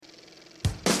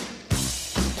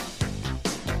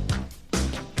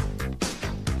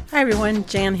Hi everyone,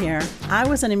 Jan here. I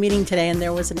was in a meeting today and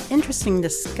there was an interesting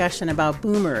discussion about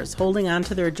boomers holding on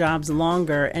to their jobs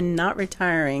longer and not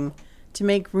retiring to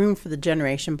make room for the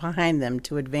generation behind them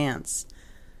to advance.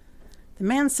 The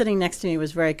man sitting next to me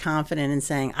was very confident in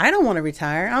saying, I don't want to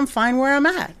retire, I'm fine where I'm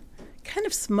at. Kind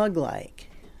of smug-like.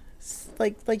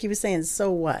 Like he was saying, so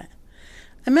what?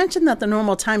 I mentioned that the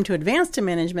normal time to advance to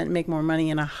management and make more money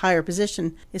in a higher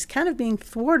position is kind of being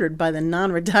thwarted by the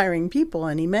non-retiring people,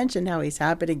 and he mentioned how he's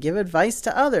happy to give advice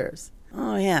to others.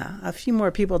 Oh yeah, a few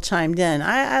more people chimed in.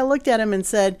 I looked at him and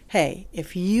said, hey,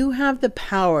 if you have the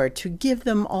power to give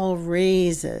them all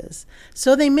raises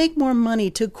so they make more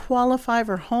money to qualify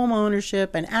for home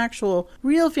ownership and actual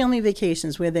real family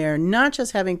vacations where they're not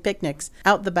just having picnics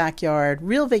out the backyard,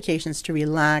 real vacations to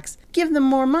relax, give them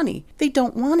more money. They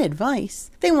don't want advice.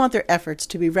 They want their efforts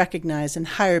to be recognized and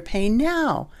higher pay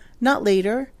now, not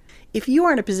later. If you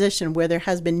are in a position where there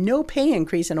has been no pay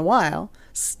increase in a while,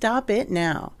 stop it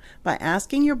now by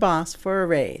asking your boss for a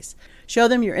raise. Show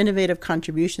them your innovative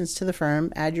contributions to the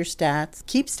firm, add your stats,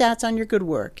 keep stats on your good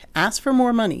work, ask for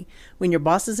more money. When your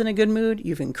boss is in a good mood,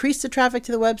 you've increased the traffic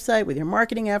to the website with your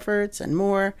marketing efforts and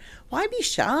more. Why be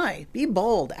shy? Be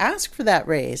bold. Ask for that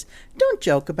raise. Don't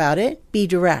joke about it. Be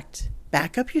direct.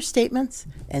 Back up your statements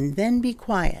and then be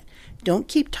quiet. Don't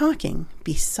keep talking.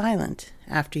 Be silent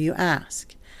after you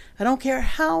ask. I don't care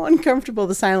how uncomfortable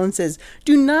the silence is.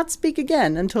 Do not speak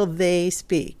again until they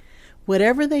speak.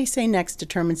 Whatever they say next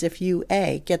determines if you,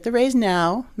 A, get the raise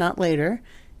now, not later,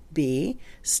 B,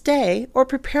 stay or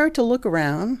prepare to look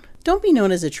around. Don't be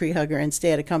known as a tree hugger and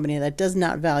stay at a company that does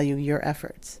not value your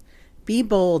efforts. Be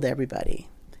bold, everybody.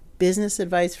 Business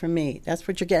advice from me. That's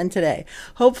what you're getting today.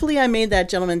 Hopefully I made that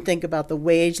gentleman think about the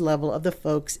wage level of the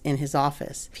folks in his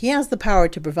office. If he has the power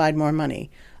to provide more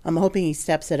money, I'm hoping he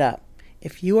steps it up.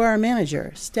 If you are a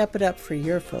manager, step it up for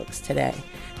your folks today.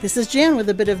 This is Jan with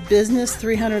a bit of Business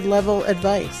 300 level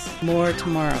advice. More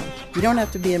tomorrow. You don't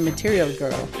have to be a material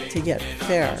girl to get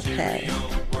fair pay.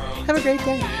 Have a great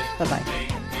day.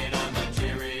 Bye-bye.